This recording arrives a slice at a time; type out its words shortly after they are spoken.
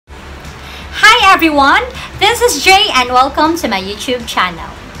everyone, this is Jay and welcome to my YouTube channel.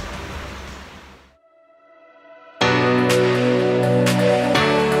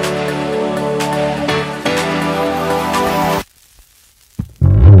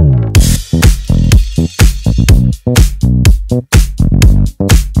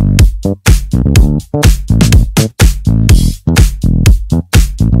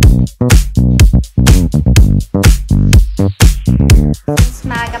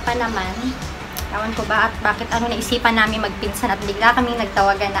 Ewan ko ba at bakit naisipan namin magpinsan at bigla kaming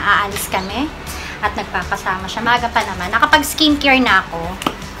nagtawagan na aalis kami at nagpapasama siya. Maaga pa naman. Nakapag skincare na ako.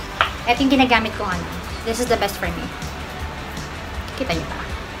 Ito yung ginagamit kong ano. This is the best for me. Kita niyo ba?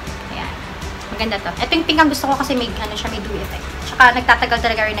 Ayan. Maganda to. Ito yung pink ang gusto ko kasi may, siya, may dew effect. Tsaka nagtatagal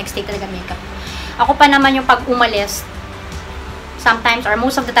talaga or nagstay talaga makeup. Ako pa naman yung pag umalis, sometimes or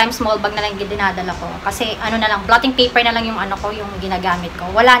most of the time small bag na lang dinadala ko kasi na lang, blotting paper na lang yung yung ginagamit ko.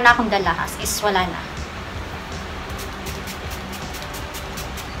 Wala na akong dalahas, is wala na.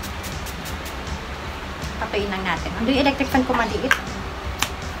 Patuyin lang natin. Ando yung electric fan ko maliit.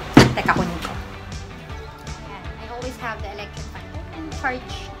 Teka, kunin ko. Ayan. I always have the electric fan.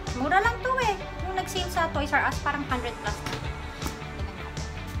 Charge. Mura lang to eh. Nung nag-sale sa Toys R Us, parang 100 plus na. Tingnan natin.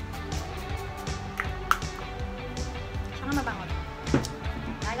 Saka mabango.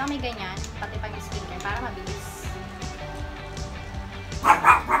 Talagang may ganyan, pati pag yung skincare, para mabilis.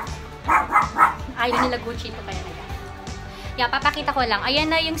 Ayaw nila Gucci ito kaya naga. Yeah, papakita ko lang. Ayan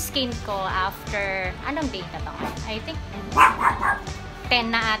na yung skin ko after, anong date na to? I think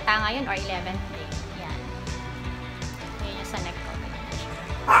 10 na ata ngayon or 11th day. Yan. Ayan yung sa neck ko.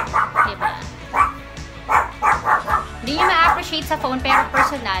 Diba? Hindi nyo ma-appreciate sa phone pero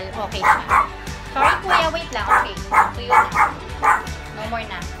personal, okay siya. Sorry kuya, wait lang. Okay. Tuyo na. No more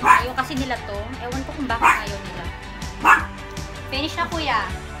na. Ayaw kasi nila to. Ewan ko kung bakit ayaw nila. Finish na kuya.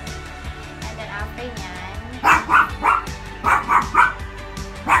 And then after nyan,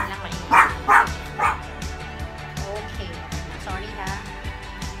 lang mainit. Okay. Sorry ha.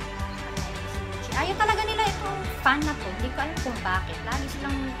 Ayaw talaga nila itong fan na to. Hindi ko alam kung bakit. Lagi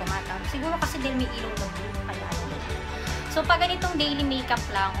silang tumatawag. Siguro kasi dahil may ilaw na blue. Kaya ayaw nila. So pag ganitong daily makeup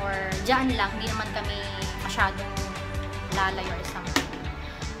lang or dyan lang, hindi naman kami masyadong lalay or something.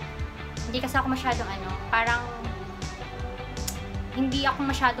 Hindi kasi ako masyadong parang hindi ako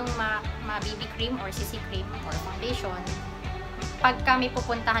masyadong ma-BB cream or CC cream or foundation. Pag kami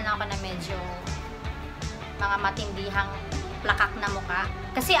pupuntahan lang ako na medyo mga matindihang plakak na muka.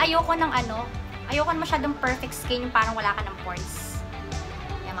 Kasi ayoko ng ayoko masyadong perfect skin yung parang wala ka ng pores.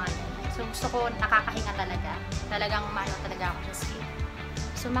 Yung mga ganyan. So gusto ko nakakahinga talaga. Talagang talaga ako sa skin.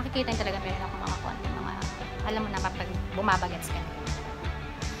 So makikita talaga meron ako mga konti mga alam mo na kapag bumabagets ka na.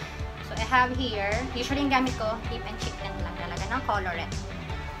 So, I have here, usually yung gamit ko, lip and cheek tint lang talaga ng colorette.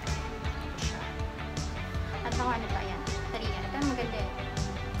 At ako ba yan? Talia. Ito ang maganda eh.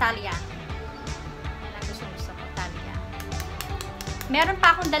 Talia. Yan ang gusto ko. Talia. Meron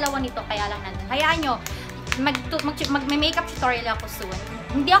pa akong dalawa nito, kaya lang nandun. Hayaan nyo, mag-makeup tutorial ako soon.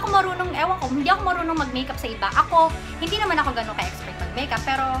 Hindi ako marunong, hindi ako marunong mag-makeup sa iba. Ako, hindi naman ako ganun ka-expert mag-makeup,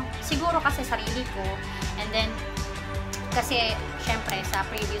 pero siguro kasi sarili ko. And then, kasi, syempre, sa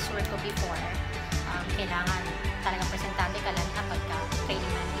previous work ko before, kailangan talagang presentable ka lang kapag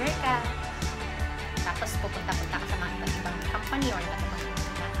training manager ka. Tapos, pupunta-punta ka sa mga ibang company or ibang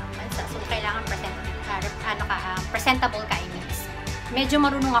bansa. So, kailangan presentable ka, I mean. Medyo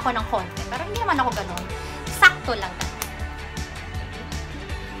marunong ako ng konti, pero hindi naman ako ganun. Sakto lang talaga.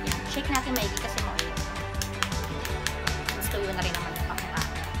 Yan. Shake natin maigi kasi mo-oil. Gusto yun na rin naman yung pakuha.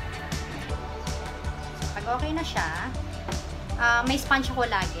 Pag okay na siya, may sponge ko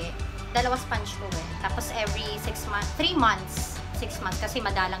lagi. 2 sponge ko eh. Tapos every 6 months, 3 months, 6 months kasi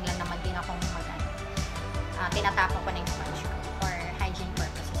madalang lang naman din akong tinatapon ko na yung sponge ko for hygiene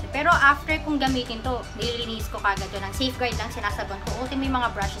purposes. Pero after kong gamitin to, nililinis ko kagad yun. Ang safeguard lang, sinasabon ko. Ultimo yung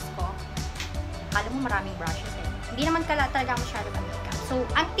mga brushes ko. Alam mo maraming brushes eh. Hindi naman talaga masyado makeup. So,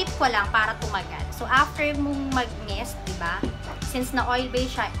 ang tip ko lang para tumagal. So, after mong mag-mist, diba? Since na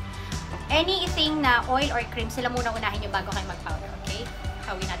oil-based siya, anything na oil or cream, sila muna unahin nyo bago kayo mag-powder, okay?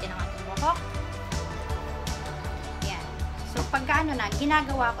 Kawin natin ang ating buhok. Yan. So, pagka na,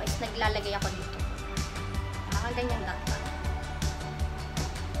 ginagawa ko is naglalagay ako dito. Mga ganyan lang. Okay.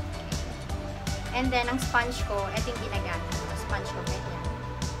 And then, ang sponge ko, ito yung ginagamit ko. Sponge ko, ganyan.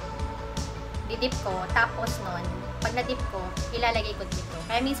 Didip ko, tapos nun, pag nadip ko, ilalagay ko dito.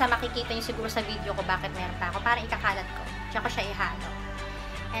 Kaya minsan makikita nyo siguro sa video ko bakit meron pa ako. Parang ikakalat ko. Diyan ko siya ihalo.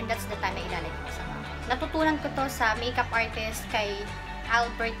 And that's the time na ilalagay ko sa mga. Natutunan ko to sa makeup artist kay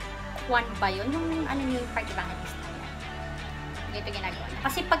Albert Juan ba yun? Yung yung party bangalista niya. Ganito ginagawa niya.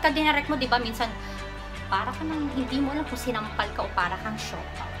 Kasi pagka dinirect mo, di ba, minsan, para ka nang, hindi mo alam kung sinampal ka o para kang shock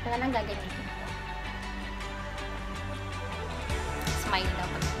out. Kaya lang gagamitin ko. Smile daw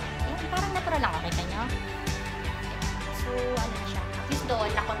pag. Ayan, parang natural lang. Kita nyo? So, ano na siya. At least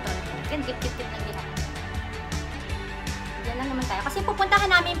doon, na-control ko. Yan, gip-gip-gip lang din ako. Diyan lang naman tayo. Kasi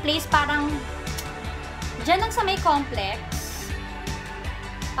pupuntahan namin place parang, diyan lang sa may complex.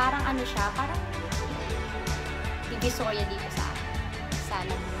 Parang ano siya, parang divisoria dito sa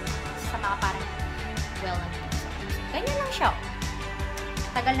mga parang well-known. Ganyan lang siya.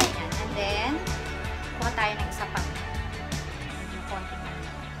 Tagal na yan. And then, kuha tayo ng isa pang konti na.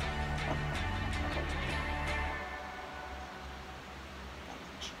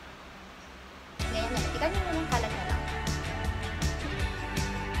 Ganyan na. Ikaw nyo lang kalat na lang.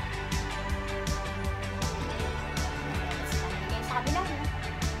 Ganyan sa kabila.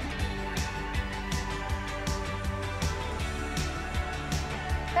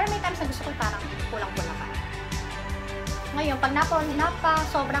 Pero may times na gusto ko parang pulang-pula pa. Ngayon, pag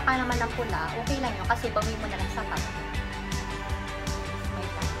sobra ka naman ng pula, okay lang yun kasi bawi mo na lang sa pala.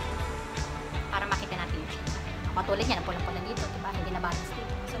 Para makita natin yung shade natin. Katulad niya, pulang-pula dito, diba? Hindi na balance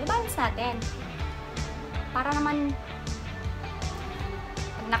dito. So, i-balance natin. Para naman,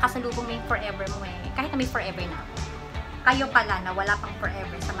 pag nakasalubong mo yung forever mo kahit na may forever na, kayo pala na wala pang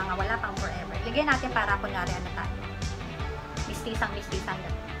forever, sa mga wala pang forever, ligyan natin para kunyari ano tayo. Mistisang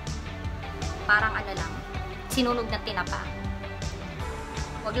na. Parang ano lang, sinunog na tinapa.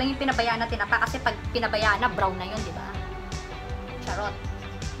 Huwag lang yung pinabayaan na tinapa kasi pag pinabayaan na, brown na yun, di ba? Charot.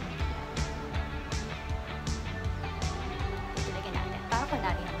 Ilagyan natin. Para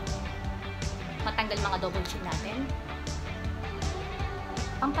kunwari naman. Matanggal mga double chin natin.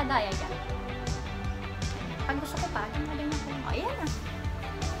 Pampadaya yan. Pag gusto ko pa, ganyan ko. O, ayan na.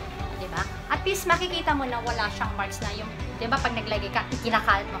 Di ba? At least makikita mo na wala siyang marks na yung, di ba, pag naglagay ka,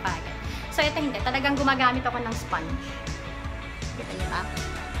 kinakalat mo kaagad. So, ito hindi. Talagang gumagamit ako ng sponge. Kita niyo ba?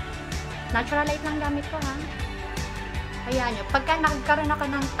 Natural light lang gamit ko, ha? Ayan nyo. Pagka nagkaroon ako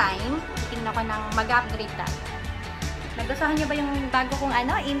ng time, tingnan ko ng mag-upgrade tayo. Nagustuhan nyo ba yung bago kong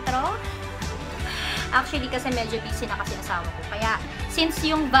intro? Actually, kasi medyo busy na kasi asawa ko. Kaya, since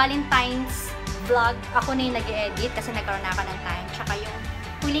yung Valentine's vlog, ako na yung nag-edit kasi nagkaroon na ako ng time. Tsaka yung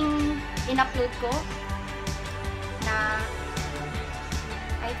huling in-upload ko na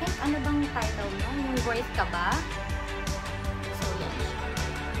I think, ano bang title nun? Yung Worth Ka Ba? So, yan.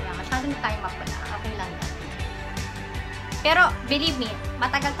 Kaya masyadong time up na. Okay lang yan. Pero, believe me,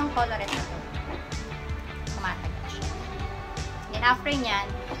 matagal tong colorette na to. Kumatagal siya. Then, after nyan,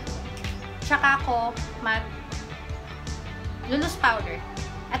 tsaka ako lulus powder.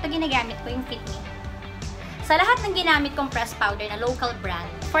 Ito ginagamit ko, yung Fit Me. Sa lahat ng ginamit kong press powder na local brand,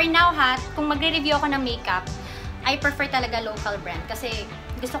 for now kung magre-review ako ng makeup, I prefer talaga local brand kasi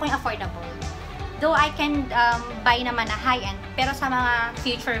gusto ko yung affordable. Though I can buy naman na high-end, pero sa mga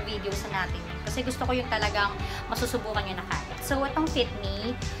future videos natin. Kasi gusto ko yung talagang masusubukan yung nakakit. So, itong Fit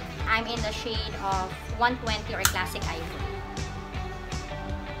Me, I'm in the shade of 120 or Classic Ivory.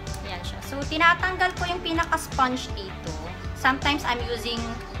 Yan siya. So, tinatanggal ko yung pinaka-sponge dito. Sometimes, I'm using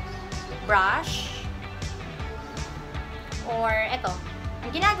brush. Or, eto.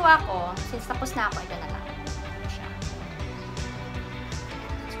 Ang ginagawa ko, since tapos na ako, ito na lang.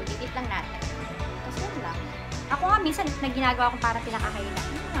 Lang natin. Tapos yun lang. Ako nga minsan na ginagawa ko para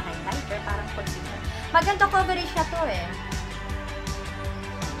pinaka-highlight. Highlighter, parang concealer. Maganda coverage na to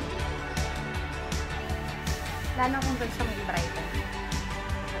Lalo kung doon sa may brighten.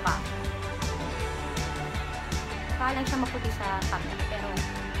 Diba? Baka lang siya maputi sa camera. Pero,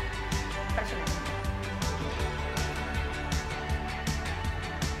 personal.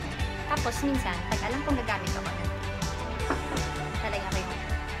 Tapos minsan, pag alam kong gagamit ako na, talaga ko yung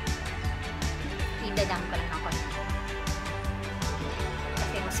idadam ko lang ako.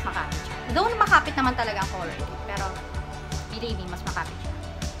 Kasi mas makapit siya. Doon makapit naman talaga ang color. Pero, believe me, mas makapit siya.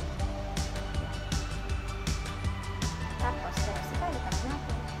 Tapos, sipalitan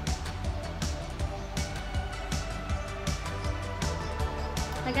natin.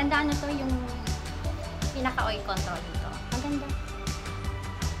 Maganda ano to, yung pinaka-oil control dito. Maganda.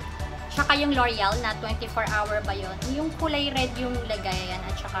 Tsaka yung L'Oreal na 24-hour ba yun? Yung kulay red yung lagayan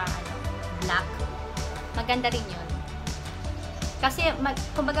at tsaka black. Maganda rin yun. Kasi,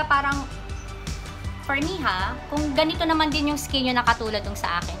 kumbaga parang, for me kung ganito naman din yung skin nyo na katulad ng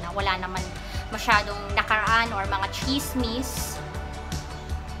sa akin, na wala naman masyadong nakaraan or mga chismis,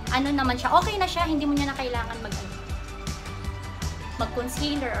 ano naman siya, okay na siya, hindi mo niya na kailangan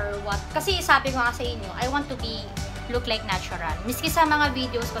mag-concealer or what. Kasi sabi ko nga sa inyo, I want to look like natural. Miski sa mga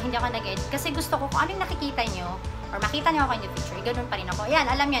videos ko, hindi ako nag-edit. Kasi gusto ko, kung ano yung nakikita nyo, or makita niyo ako in the future, ganun pa rin ako. Ayan,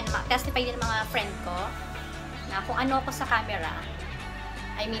 alam yan, testify din mga friend ko na kung ano ako sa camera,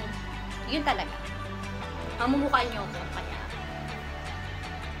 I mean, yun talaga. Mamumukha niyo ako, kaya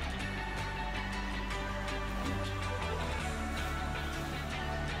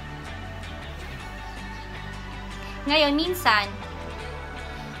ngayon, minsan,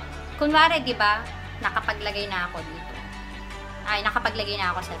 kunwari, di ba, nakapaglagay na ako dito. Ay, nakapaglagay na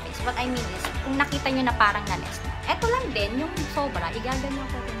ako sa face. What I mean is, kung nakita nyo na parang na-less na, eto lang din, yung sobra, igaganyan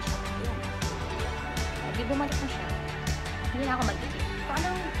ko din siya. Ayan. Di bumalik na siya. Hindi na ako magiging. Kung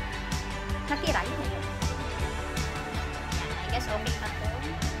anong natira, yun na yun. Ayan, I guess okay na to.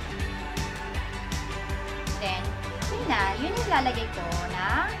 Then, yun na, yun yung lalagay ko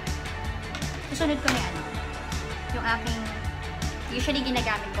na susunod ko na ano. Yung aking usually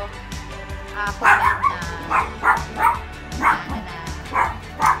ginagamit ko pomade na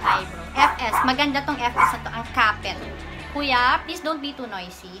eyebrow. FS. Maganda tong FS na to. Ang Capet. Kuya, please don't be too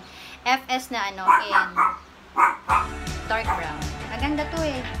noisy. FS na ano in dark brown. Maganda to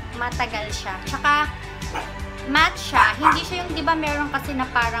eh. Matagal siya. Tsaka matte siya. Hindi siya yung, di ba meron kasi na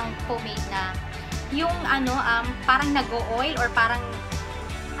parang pomade na yung ano, parang nag-o-oil or parang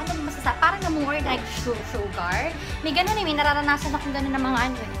parang namuward like sugar. May ganun eh, may nararanasan akong ganun ng mga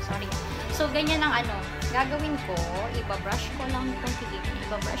ano eh. Sorry. So, ganyan ang ano, gagawin ko, ibabrush ko lang itong kilipin.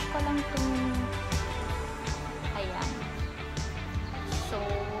 Ibabrush ko lang itong ayan. So,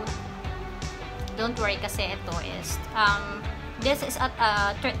 don't worry kasi ito is, this is a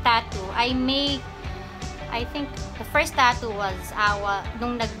tattoo. I think, the first tattoo was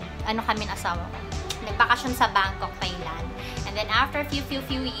nung kami ng asawa ko. Nagbakasyon sa Bangkok, Thailand. And then after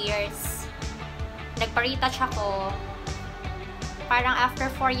few years, nagpa-retouch ako. Parang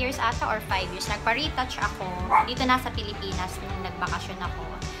after 4 years ata or 5 years, nagpa-retouch ako dito na sa Pilipinas nung nagbakasyon ako.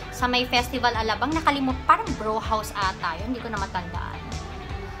 Sa may festival Alabang, nakalimut, parang bro house ata yun, hindi ko na matandaan.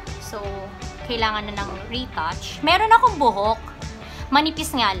 So, kailangan na ng retouch. Meron akong buhok,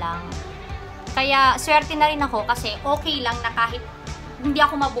 manipis nga lang. Kaya, swerte na rin ako kasi okay lang na kahit hindi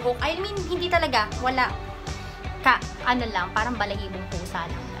ako mabuhok. I mean, hindi talaga. Wala. Ano lang, parang balahibong pusa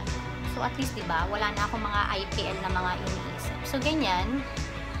lang. So, at least, diba, wala na akong mga IPL na mga iniisip. So, ganyan.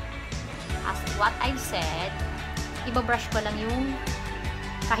 As what I've said, ibabrush ko lang yung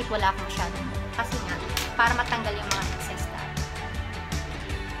kahit wala akong masyadong. Kasi nga, para matanggal yung mga excess na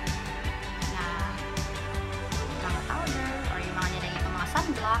mga powder or yung mga nilagay ko mga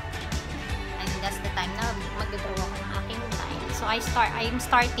sunblock. And that's the time na mag-draw ako ng aking line. So, I'm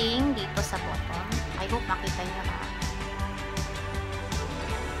starting dito sa bottom. I hope makita niyo na.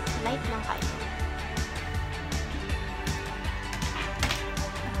 Light lang kayo.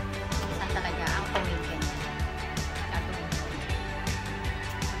 Minsan talaga ang pumigin. Gagawin ko.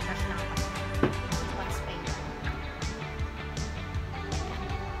 Brush lang ako. One spray.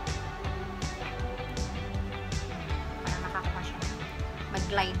 Para nakakuha siya.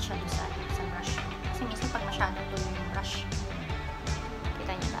 Mag-glide siya doon sa brush. Kasi minsan pag masyadong tuloy yung brush,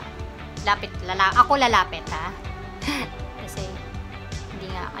 kita niyo ba? Ako lalapit ha. Kasi hindi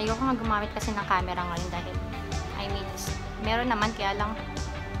nga, ayoko nga gumamit kasi ng camera ngayon dahil I mean, meron naman kaya lang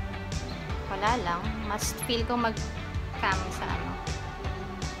wala lang, mas feel ko mag-cam sa ano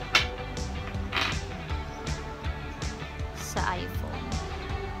sa iPhone.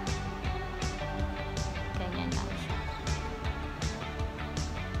 Ganyan lang siya.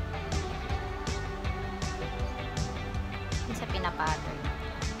 Hindi sa pinapattern.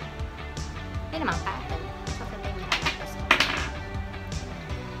 Hindi naman pattern. So, ganyan lang.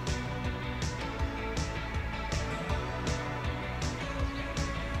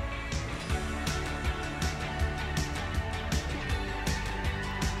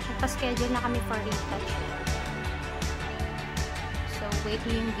 Nagpa-schedule na kami for retouch. So, wait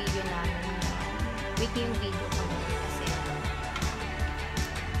yung video namin. Wait yung video ko kasi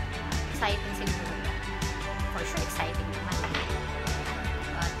exciting siguro. For sure, exciting naman.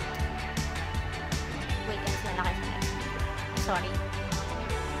 But, wait until na kayo sa next video. Sorry.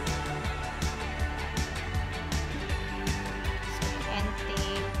 So,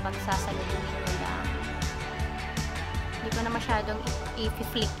 pagsasalubungin ko lang. Hindi ko na masyadong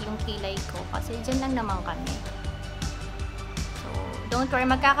i-flick yung kilay ko kasi dyan lang naman kami. So, don't worry,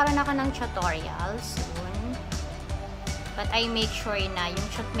 magkakaroon ako ng tutorial soon. But I make sure na yung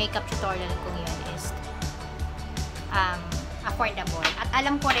makeup tutorial kong yun is affordable. At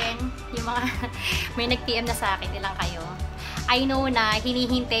alam ko rin, yung mga may nag-PM na sa akin, ilang kayo, I know na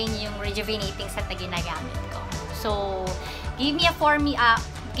hinihintay niyo yung rejuvenating set na ginagamit ko. So, give me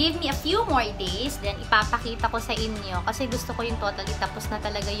a few more days, then ipapakita ko sa inyo kasi gusto ko yung totally tapos na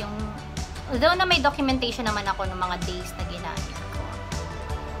talaga yung Though na may documentation naman ako ng mga days na ginamit ko.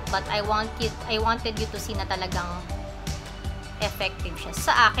 But I wanted you to see na talagang effective siya.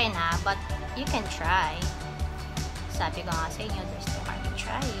 Sa akin ha, but you can try. Sabi ko nga sa inyo, there's no harm in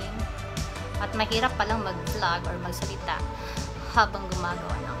trying. At mahirap palang mag-vlog or magsalita habang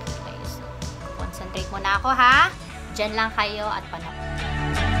gumagawa ng kilay. So, concentrate muna ako ha. Diyan lang kayo at panahon.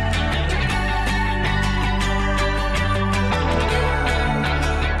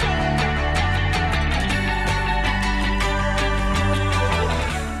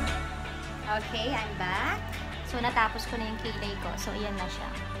 Okay, I'm back. So, natapos ko na yung kilay ko. So, ayan na siya.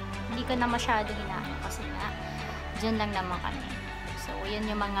 Hindi ko na masyado hinaano kasi nga, dyan lang naman kami. So, yan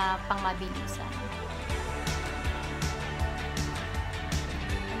yung mga pangmabilisan.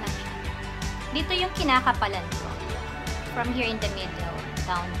 Ayan na siya. Dito yung kinakapalan ko. From here in the middle,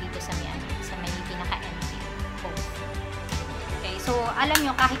 down dito sa may pinaka-empty. Both. Okay, so, alam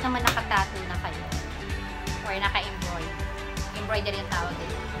nyo, kahit naman nakatattoo na kayo, or embroidery yung tawag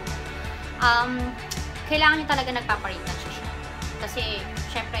dito. Kailangan nyo talaga nagpapareatouch siya. Kasi,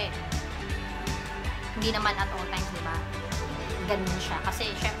 syempre, hindi naman at all times, di ba? Ganun siya.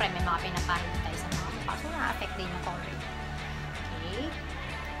 Kasi, syempre, may mga pinapahid tayo sa mga mukha. So, na-affect din yung color. Okay?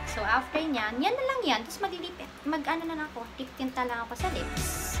 So, after nyan, yan na lang yan. Tapos, mag-ano na ako, tip-tinta lang ako sa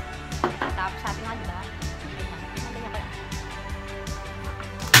lips. Tapos, sabi nga, di ba? Ganyan ko lang.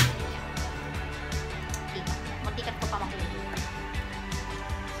 Matikat ko pa mahuli.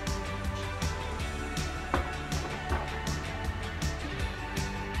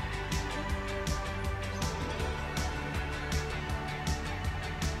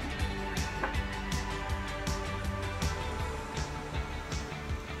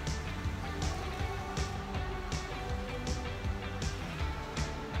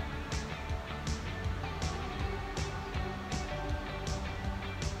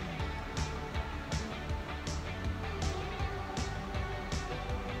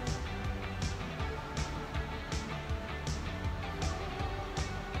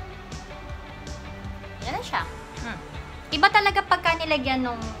 Yan na siya. Iba talaga pagka nilagyan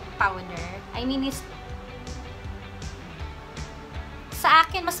ng powder. I mean, sa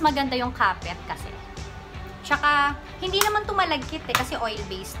akin, mas maganda yung kapet kasi. Tsaka, hindi naman tumalagkit kasi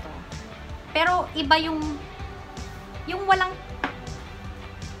oil-based to. Pero, iba yung walang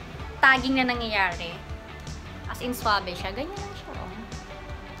tagging na nangyayari. As in, suabe siya. Ganyan lang siya. Oh.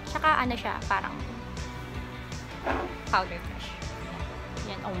 Tsaka, ano siya, parang powder brush.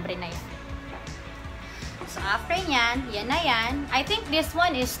 Yan, ombre na yan. So, after nyan, yan na yan. I think this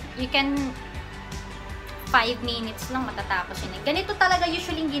one is, you can 5 minutes lang matatapos yun. Ganito talaga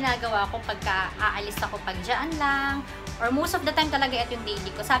usually yung ginagawa ko pagka aalis ako pag dyan lang. Or most of the time talaga ito yung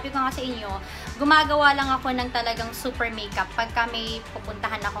daily ko. Sabi ko nga sa inyo, gumagawa lang ako ng talagang super makeup pagka may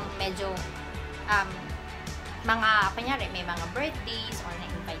pupuntahan akong medyo mga, kunyari, may mga birthdays or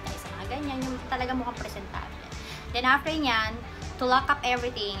na-invite tayo sa mga ganyan. Yung talaga mukhang presentable. Then after nyan, to lock up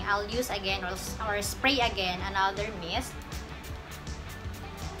everything, I'll use again or spray again another mist.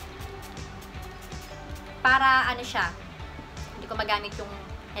 Para ano siya, hindi ko magamit yung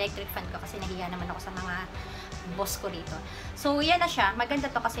electric fan ko kasi nahiya naman ako sa mga boss ko dito. So, yan na siya. Maganda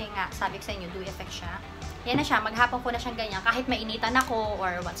to kasi nga, sabi ko sa inyo, dew effect siya. Yan na siya. Maghapon ko na siyang ganyan. Kahit mainitan ako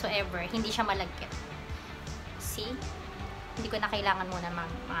or whatsoever, hindi siya malagkit. See? Hindi ko na kailangan muna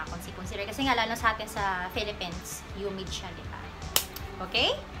mga concealer. Kasi nga, lalo sa atin sa Philippines, humid siya, di ba?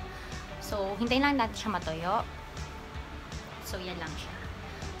 Okay? So, hintayin lang natin siya matuyo. So, yan lang siya.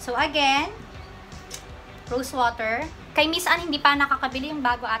 So, again, rose water. Kay Miss Anne, hindi pa nakakabili yung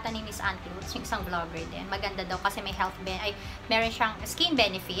bago ata ni Miss Anne Clothes, yung isang vlogger din. Maganda daw kasi may meron siyang skin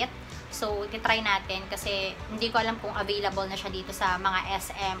benefit. So, titry natin kasi hindi ko alam kung available na siya dito sa mga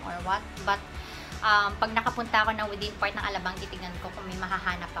SM or what. But, pag nakapunta ako ng within part ng Alabang, titignan ko kung may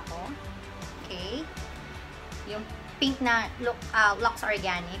mahahanap ako. Okay? Yung pink na Lux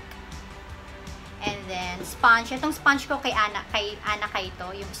Organic. And then, sponge. Itong sponge ko kay Ana Kaito,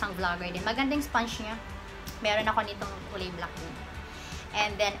 yung isang vlogger din. Maganda yung sponge niya. Meron ako nitong kulay black din.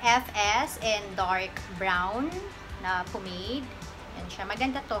 And then, FS in dark brown na pomade. Yan siya.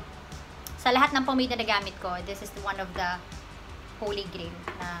 Maganda to. Sa lahat ng pomade na nagamit ko, this is one of the holy grail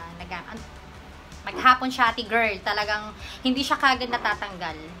na nagamit. Maghapon siya, ati girl. Talagang, hindi siya kagad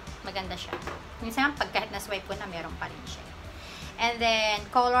natatanggal. Maganda siya. Minsan, pag kahit na-swipe ko na, meron pa rin siya. And then,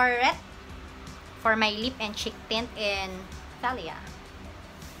 Colorette for my lip and cheek tint in Thalia.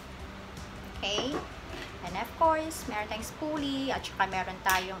 Okay? And of course, meron tayong spoolie, at saka meron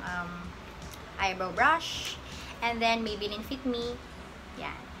tayong eyebrow brush. And then, Maybelline Fit Me.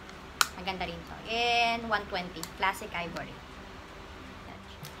 Yan. Maganda rin to. In 120. Classic Ivory.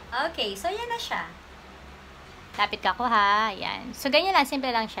 Okay, so yan na siya. Lapit ka ko ha. Yan. So, ganyan lang. Simple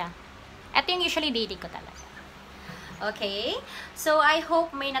lang siya. Ito yung usually daily ko talaga. Okay? So, I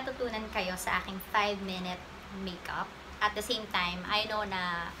hope may natutunan kayo sa aking 5-minute makeup. At the same time, I know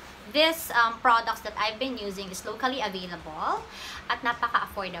na this products that I've been using is locally available at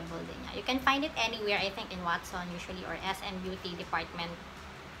napaka-affordable din niya. You can find it anywhere, I think in Watson usually or SM Beauty Department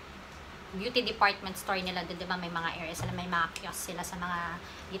store nila, di ba may mga areas sila, may mga kiosk sila sa mga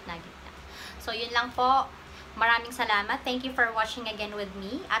gitna-gitna. So, yun lang po. Maraming salamat. Thank you for watching again with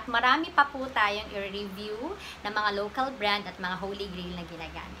me. At marami pa po tayong i-review ng mga local brand at mga holy grail na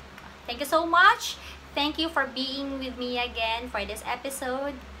ginagamit ko. Thank you so much. Thank you for being with me again for this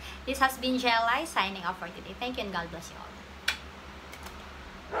episode. This has been Jelai signing off for today. Thank you and God bless you all.